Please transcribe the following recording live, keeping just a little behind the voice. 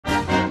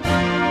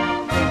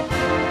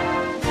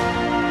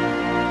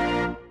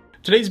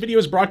Today's video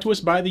is brought to us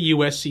by the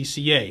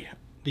USCCA.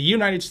 The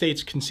United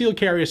States Concealed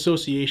Carry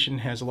Association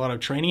has a lot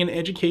of training and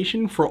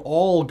education for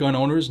all gun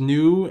owners,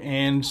 new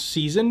and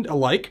seasoned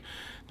alike.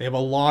 They have a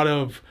lot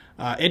of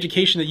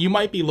education that you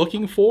might be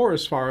looking for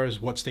as far as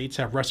what states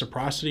have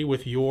reciprocity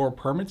with your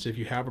permits if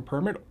you have a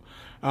permit.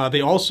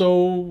 They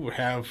also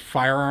have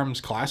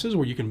firearms classes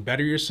where you can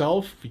better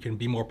yourself, you can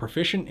be more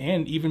proficient,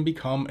 and even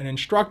become an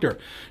instructor.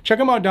 Check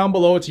them out down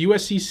below. It's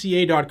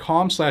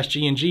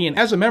uscca.com/GNG, and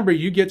as a member,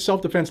 you get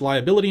self-defense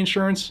liability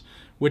insurance,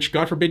 which,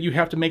 God forbid, you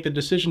have to make the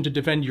decision to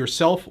defend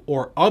yourself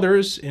or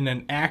others in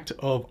an act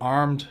of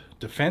armed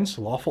defense,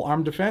 lawful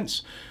armed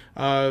defense.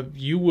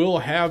 You will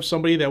have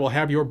somebody that will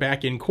have your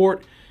back in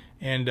court.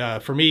 And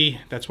for me,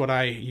 that's what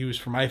I use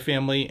for my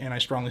family, and I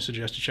strongly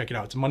suggest you check it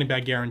out. It's a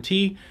money-back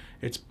guarantee.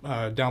 It's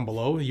down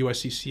below,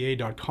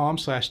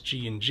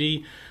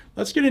 uscca.com/GNG.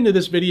 Let's get into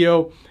this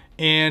video,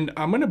 and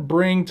I'm going to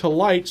bring to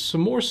light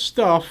some more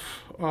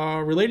stuff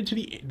related to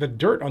the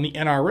dirt on the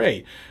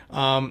NRA.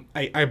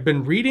 I've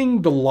been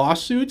reading the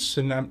lawsuits,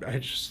 and I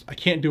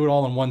can't do it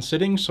all in one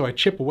sitting, so I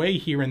chip away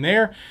here and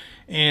there.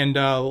 And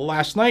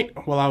last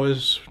night, while I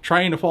was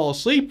trying to fall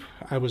asleep,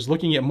 I was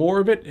looking at more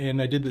of it, and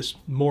I did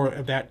more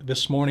of that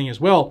this morning as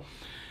well.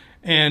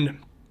 And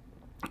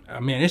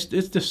man, it's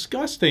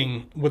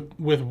disgusting with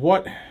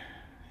what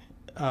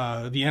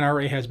the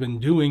NRA has been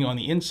doing on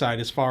the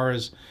inside as far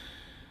as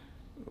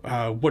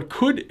what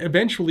could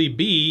eventually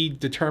be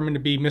determined to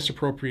be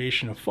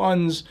misappropriation of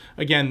funds.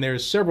 Again,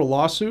 there's several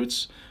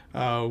lawsuits.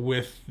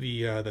 With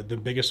the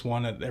biggest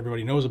one that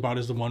everybody knows about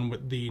is the one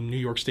with the New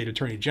York State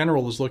Attorney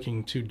General is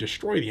looking to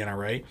destroy the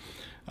NRA.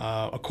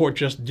 A court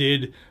just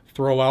did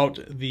throw out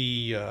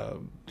the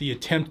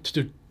attempt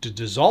to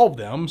dissolve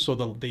them, so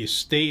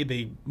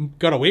they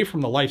got away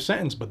from the life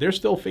sentence, but they're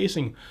still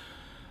facing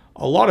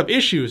a lot of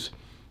issues.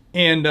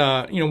 And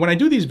you know, when I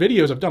do these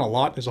videos, I've done a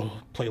lot. There's a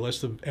whole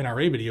playlist of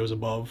NRA videos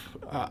above.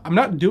 I'm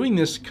not doing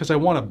this because I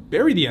want to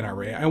bury the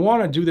NRA. I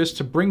want to do this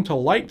to bring to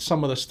light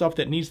some of the stuff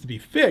that needs to be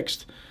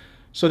fixed,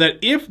 so that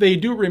if they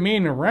do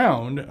remain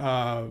around,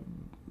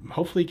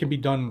 hopefully it can be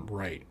done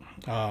right.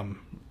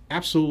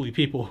 Absolutely,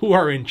 people who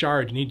are in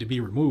charge need to be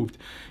removed.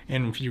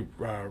 And if you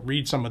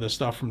read some of the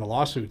stuff from the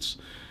lawsuits,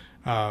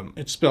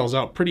 it spells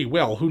out pretty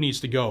well who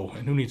needs to go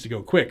and who needs to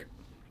go quick.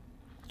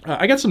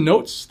 I got some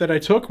notes that I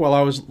took while I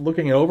was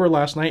looking it over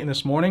last night and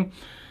this morning.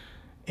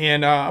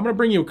 And I'm going to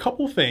bring you a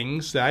couple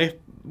things that I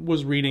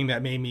was reading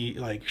that made me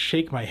like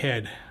shake my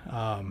head.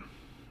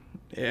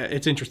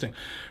 It's interesting.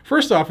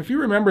 First off, if you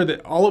remember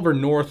that Oliver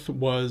North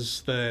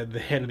was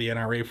the head of the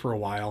NRA for a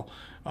while,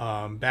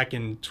 back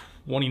in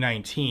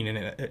 2019, and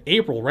in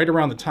April, right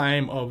around the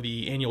time of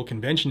the annual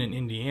convention in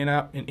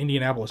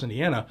Indianapolis,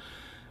 Indiana,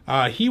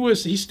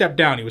 he stepped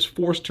down. He was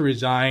forced to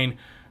resign.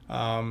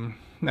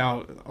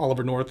 Now,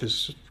 Oliver North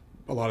is,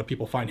 a lot of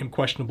people find him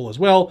questionable as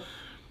well,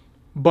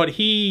 but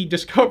he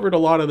discovered a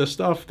lot of the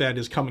stuff that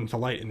is coming to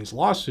light in this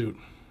lawsuit,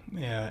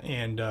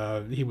 and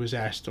he was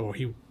asked, or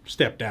he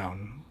stepped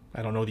down.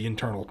 I don't know the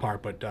internal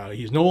part, but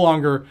he's no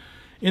longer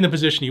in the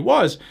position he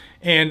was.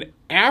 And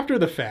after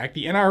the fact,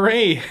 the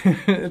NRA,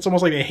 it's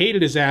almost like they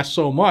hated his ass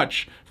so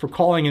much for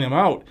calling him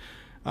out.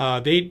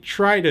 They're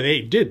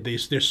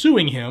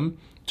suing him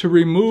to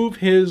remove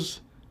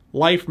his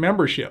life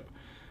membership.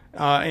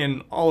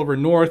 And Oliver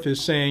North is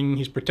saying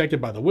he's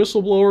protected by the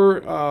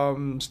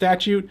whistleblower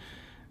statute,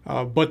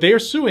 but they're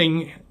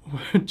suing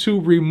to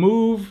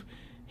remove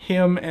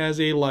him as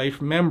a life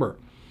member.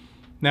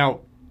 Now,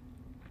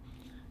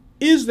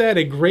 is that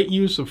a great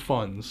use of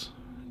funds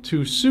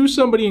to sue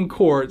somebody in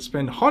court,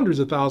 spend hundreds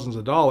of thousands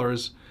of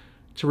dollars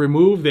to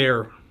remove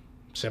their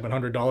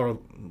 $700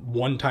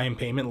 one-time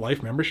payment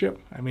life membership?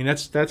 I mean,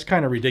 that's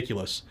kind of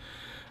ridiculous.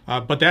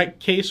 But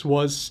that case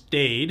was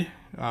stayed,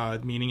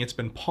 meaning it's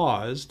been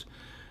paused,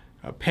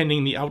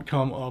 pending the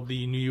outcome of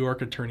the New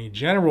York Attorney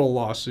General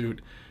lawsuit.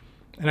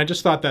 And I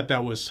just thought that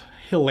that was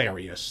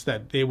hilarious,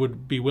 that they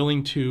would be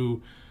willing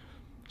to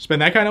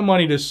spend that kind of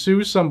money to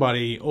sue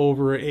somebody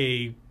over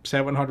a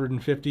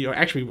 $750, or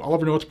actually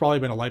Oliver North's probably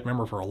been a life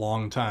member for a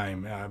long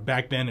time.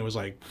 Back then it was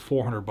like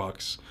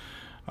 $400.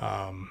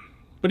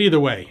 But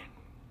either way,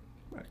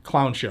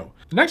 clown show.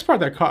 The next part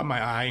that caught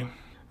my eye,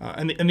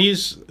 and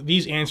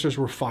these answers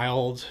were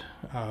filed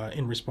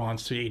in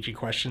response to AG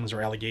questions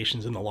or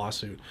allegations in the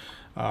lawsuit.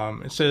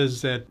 It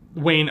says that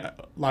Wayne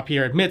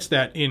LaPierre admits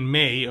that in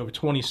May of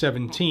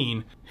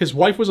 2017, his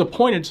wife was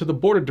appointed to the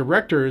board of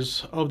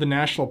directors of the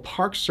National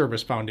Park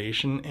Service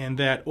Foundation, and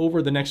that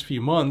over the next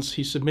few months,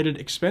 he submitted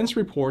expense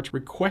reports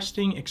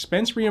requesting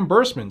expense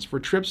reimbursements for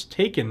trips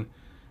taken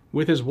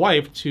with his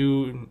wife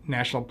to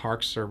National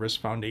Park Service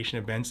Foundation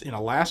events in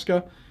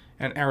Alaska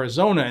and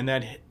Arizona, and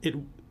that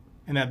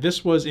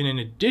this was in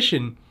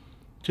addition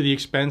to the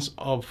expense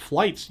of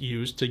flights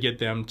used to get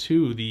them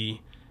to the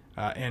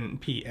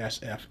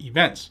NPSF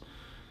events.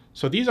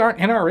 So these aren't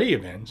NRA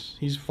events.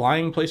 He's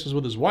flying places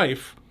with his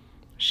wife.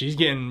 She's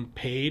getting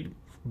paid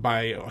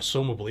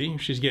assumably,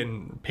 she's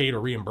getting paid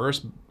or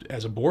reimbursed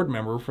as a board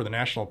member for the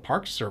National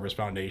Park Service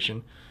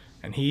Foundation,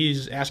 and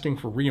he's asking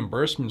for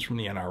reimbursements from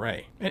the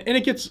NRA. And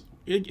it gets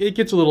it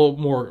gets a little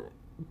more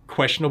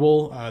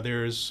questionable.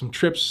 There's some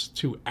trips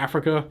to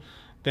Africa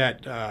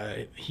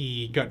that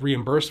he got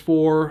reimbursed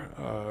for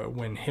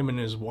when him and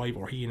his wife,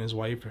 or he and his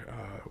wife,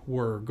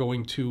 were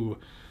going to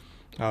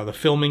the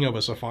filming of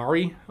a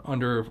safari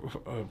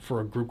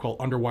for a group called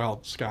Under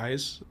Wild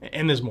Skies.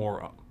 And there's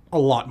more, a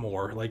lot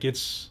more. Like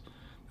there's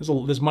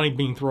money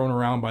being thrown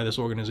around by this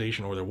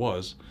organization, or there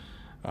was,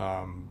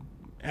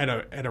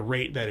 at a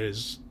rate that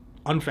is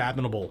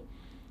unfathomable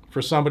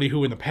for somebody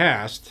who in the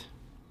past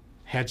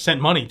had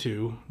sent money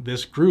to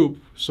this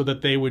group so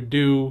that they would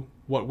do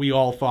what we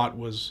all thought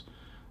was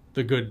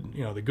the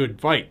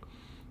good fight,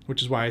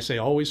 which is why I say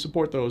always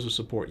support those who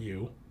support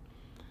you.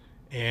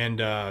 And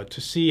to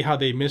see how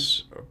they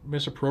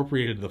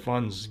misappropriated the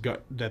funds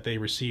that they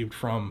received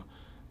from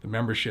the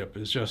membership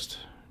is just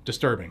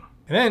disturbing.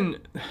 And then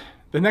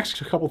the next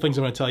couple things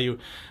I'm going to tell you,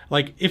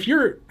 like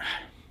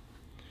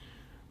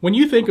when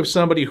you think of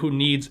somebody who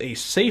needs a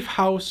safe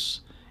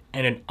house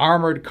and an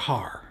armored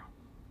car,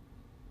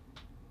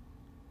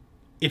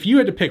 if you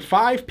had to pick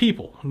 5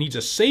 people who needs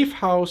a safe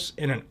house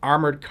and an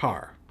armored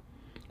car,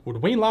 would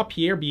Wayne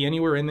LaPierre be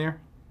anywhere in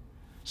there?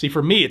 See,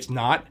 for me, it's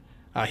not.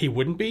 He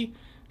wouldn't be,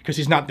 because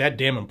he's not that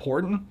damn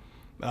important.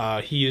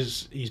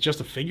 He's just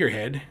a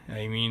figurehead.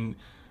 I mean,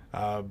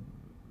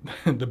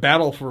 the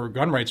battle for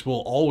gun rights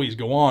will always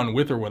go on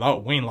with or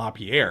without Wayne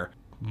LaPierre.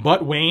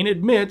 But Wayne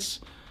admits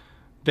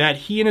that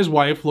he and his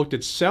wife looked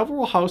at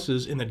several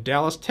houses in the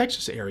Dallas,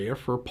 Texas area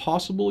for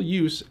possible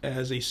use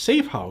as a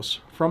safe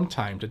house from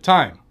time to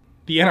time.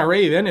 The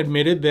NRA then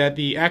admitted that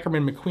the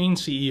Ackerman McQueen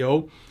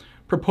CEO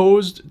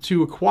proposed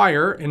to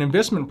acquire an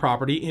investment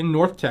property in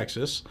North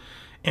Texas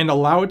and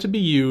allow it to be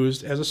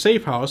used as a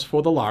safe house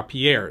for the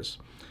LaPierres.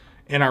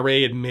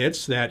 NRA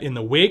admits that in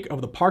the wake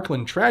of the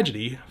Parkland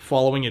tragedy,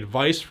 following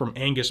advice from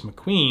Angus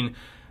McQueen,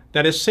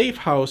 that a safe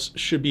house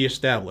should be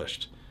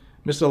established.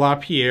 Mr.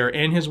 LaPierre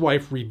and his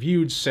wife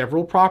reviewed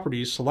several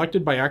properties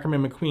selected by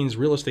Ackerman McQueen's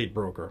real estate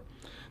broker.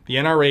 The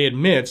NRA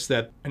admits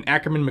that an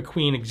Ackerman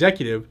McQueen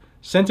executive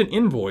sent an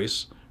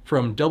invoice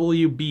from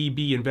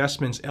WBB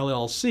Investments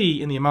LLC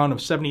in the amount of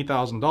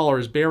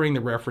 $70,000 bearing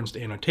the referenced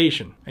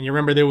annotation. And you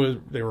remember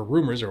there were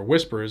rumors or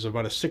whispers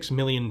about a $6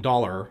 million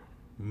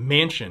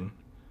mansion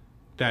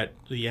that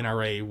the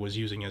NRA was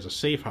using as a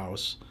safe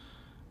house.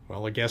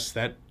 Well, I guess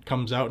that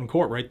comes out in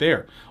court right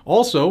there.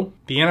 Also,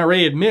 the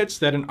NRA admits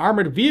that an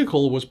armored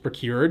vehicle was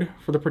procured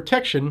for the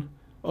protection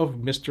of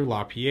Mr.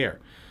 LaPierre.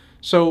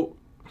 So,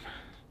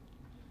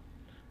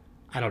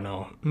 I don't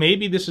know.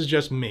 Maybe this is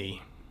just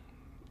me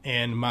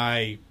and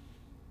my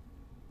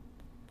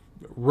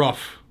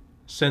rough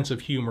sense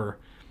of humor.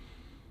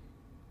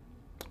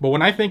 But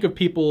when I think of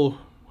people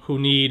who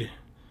need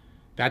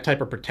that type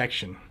of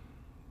protection,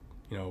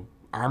 you know,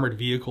 armored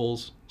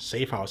vehicles,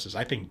 safe houses,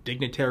 I think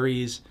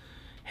dignitaries,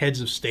 heads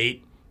of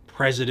state,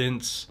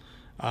 presidents,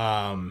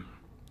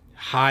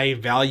 high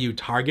value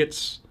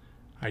targets.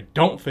 I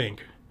don't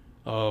think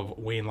of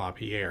Wayne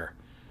LaPierre.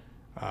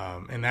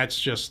 And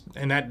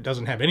that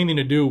doesn't have anything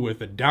to do with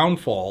the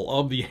downfall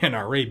of the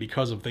NRA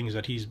because of things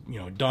that he's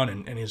done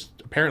and is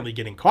apparently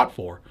getting caught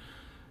for.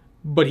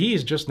 But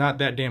he's just not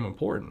that damn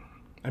important.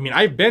 I mean,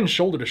 I've been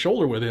shoulder to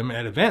shoulder with him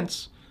at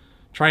events,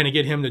 trying to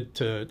get him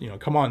to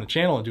come on the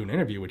channel and do an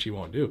interview, which he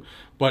won't do.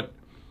 But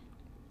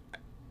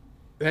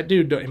that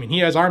dude, I mean, he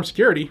has armed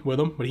security with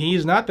him, but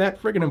he's not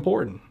that friggin'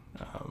 important.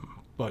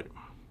 But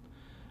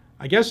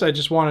I guess I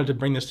just wanted to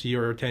bring this to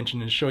your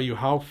attention and show you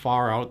how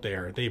far out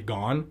there they've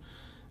gone.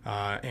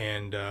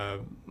 And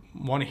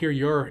want to hear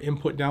your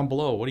input down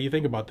below. What do you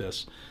think about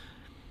this?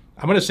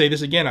 I'm going to say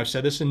this again. I've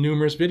said this in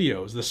numerous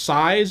videos. The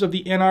size of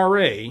the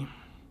NRA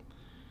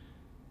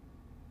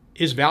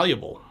is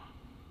valuable.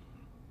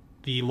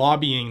 The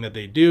lobbying that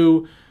they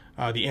do,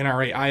 the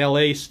NRA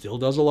ILA still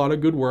does a lot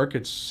of good work.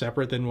 It's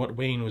separate than what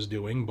Wayne was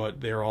doing, but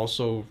they're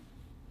also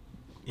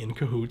in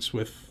cahoots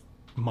with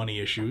money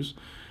issues.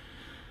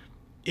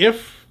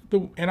 If the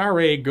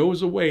NRA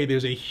goes away,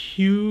 there's a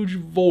huge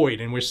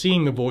void, and we're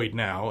seeing the void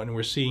now, and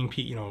we're seeing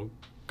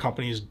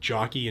companies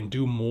jockey and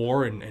do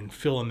more and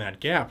fill in that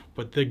gap.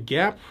 But the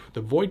gap, the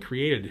void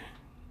created,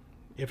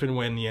 if and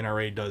when the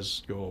NRA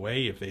does go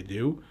away, if they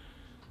do,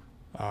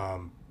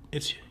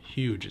 it's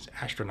huge. It's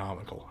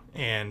astronomical.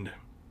 And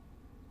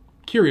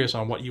curious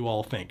on what you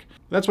all think.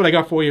 That's what I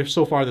got for you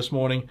so far this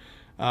morning.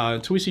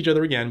 Until we see each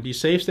other again, be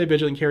safe, stay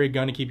vigilant, carry a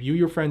gun to keep you,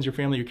 your friends, your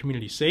family, your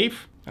community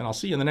safe. And I'll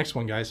see you in the next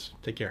one, guys.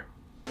 Take care.